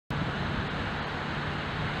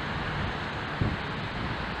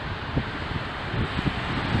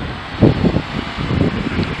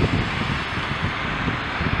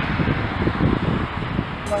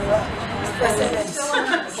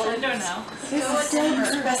window now. This is still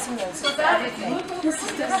specimens. So that, if you look over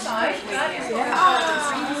to this side, that is what we call the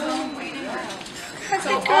green zone waiting room.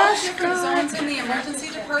 So all the different zones in the emergency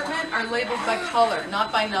department are labeled by color,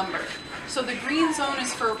 not by number. So the green zone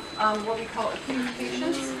is for what we call acute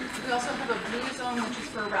patients. We also have a blue zone, which is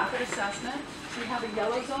for rapid assessment. So we have a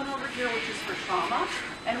yellow zone over here, which is for trauma.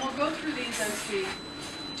 And we'll go through these as we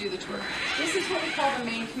do the tour. This is what we call the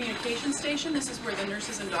main communication station. This is where the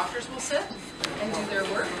nurses and doctors will sit and do their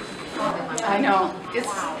work. I know.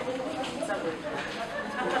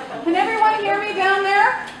 Can everyone hear me down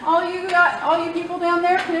there? All you people down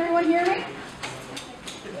there, can everyone hear me?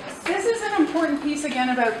 This is an important piece again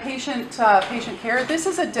about patient care. This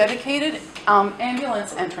is a dedicated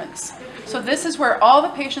ambulance entrance. So this is where all the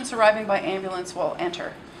patients arriving by ambulance will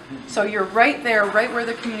enter. So you're right there, right where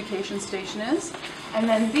the communication station is. And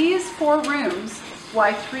then these 4 rooms,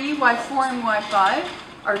 Y3, Y4, and Y5,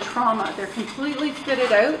 are trauma. They're completely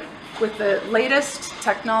fitted out with the latest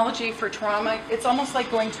technology for trauma. It's almost like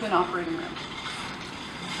going to an operating room.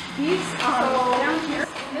 These, down here,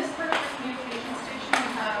 in this part of the communication station, we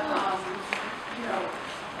have,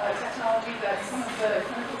 technology that some of the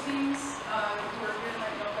clinical teams who are here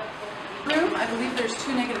might know about. Room, I believe there's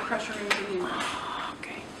 2 negative pressure rooms in the room.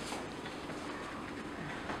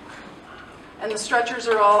 And the stretchers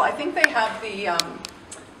are all, I think they have the,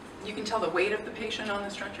 you can tell the weight of the patient on the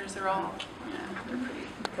stretchers. They're all, yeah,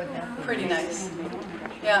 they're pretty nice.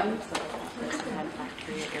 Yeah.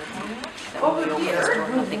 Over here,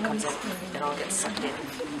 Nothing comes in, it all gets sucked in.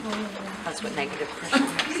 That's what negative pressure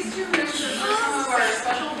is. these 2 rooms are some of our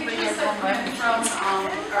special patients that come from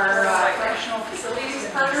our correctional facilities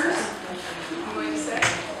partners, I'm going to say.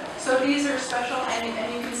 So these are special,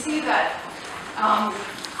 and you can see that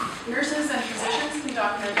nurses and physicians can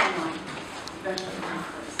document online eventually.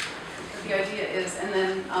 The idea is, and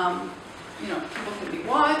then people can be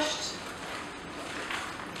watched.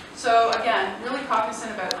 So again, really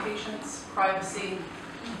cognizant about patients' privacy,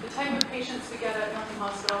 the type of patients we get at Milton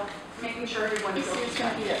Hospital, making sure everyone is going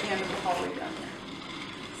to be at the end of the hallway down here.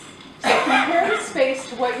 So compare the space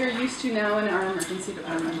to what you're used to now in our emergency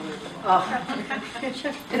department.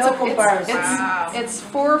 It's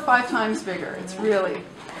 4 or 5 times bigger. It's really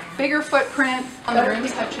bigger footprint. The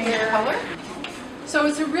rooms have changed color. So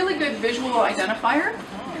it's a really good visual identifier.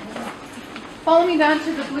 Follow me down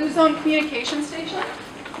to the blue zone communication station.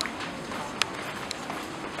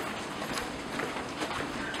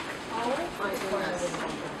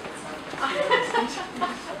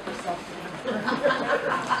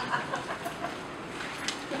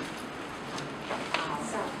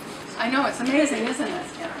 I know, it's amazing, isn't it?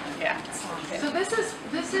 Yeah. So this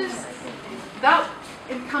is that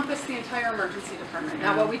encompass the entire emergency department.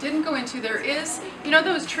 Now what we didn't go into, there is,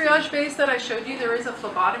 those triage bays that I showed you, there is a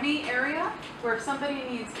phlebotomy area where if somebody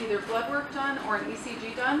needs either blood work done or an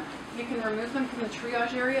ECG done, you can remove them from the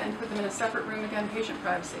triage area and put them in a separate room, again, patient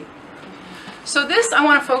privacy. So this I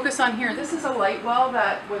want to focus on here. This is a light well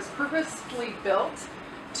that was purposefully built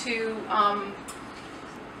to,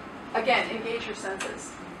 again, engage your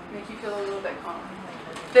senses, make you feel a little bit calm.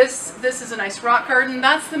 This is a nice rock garden.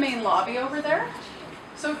 That's the main lobby over there.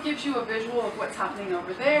 So it gives you a visual of what's happening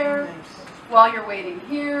over there while you're waiting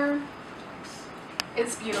here.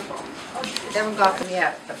 It's beautiful. They haven't got them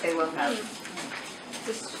yet, but they will have.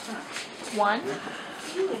 This 1.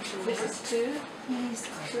 This is 2. This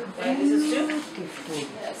is 2.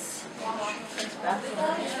 Yes.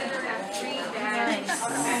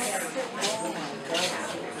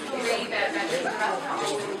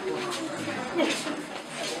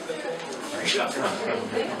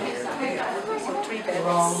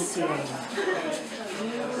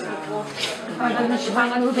 I don't know, she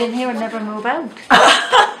might move in here and never move out.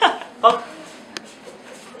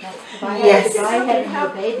 Yes.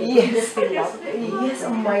 Yes. Yes.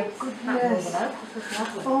 Oh my goodness.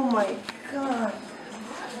 Oh my God.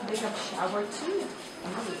 They have shower too.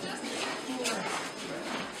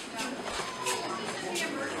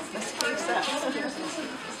 Let's face that.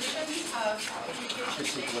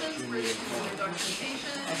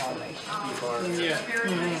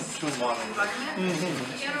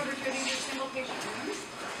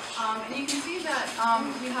 And you can see that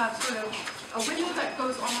we have sort of a window that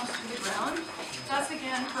goes almost to the ground. That's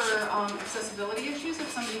again for accessibility issues.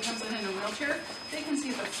 If somebody comes in a wheelchair, they can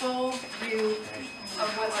see the full view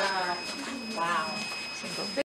of what's happening. Wow.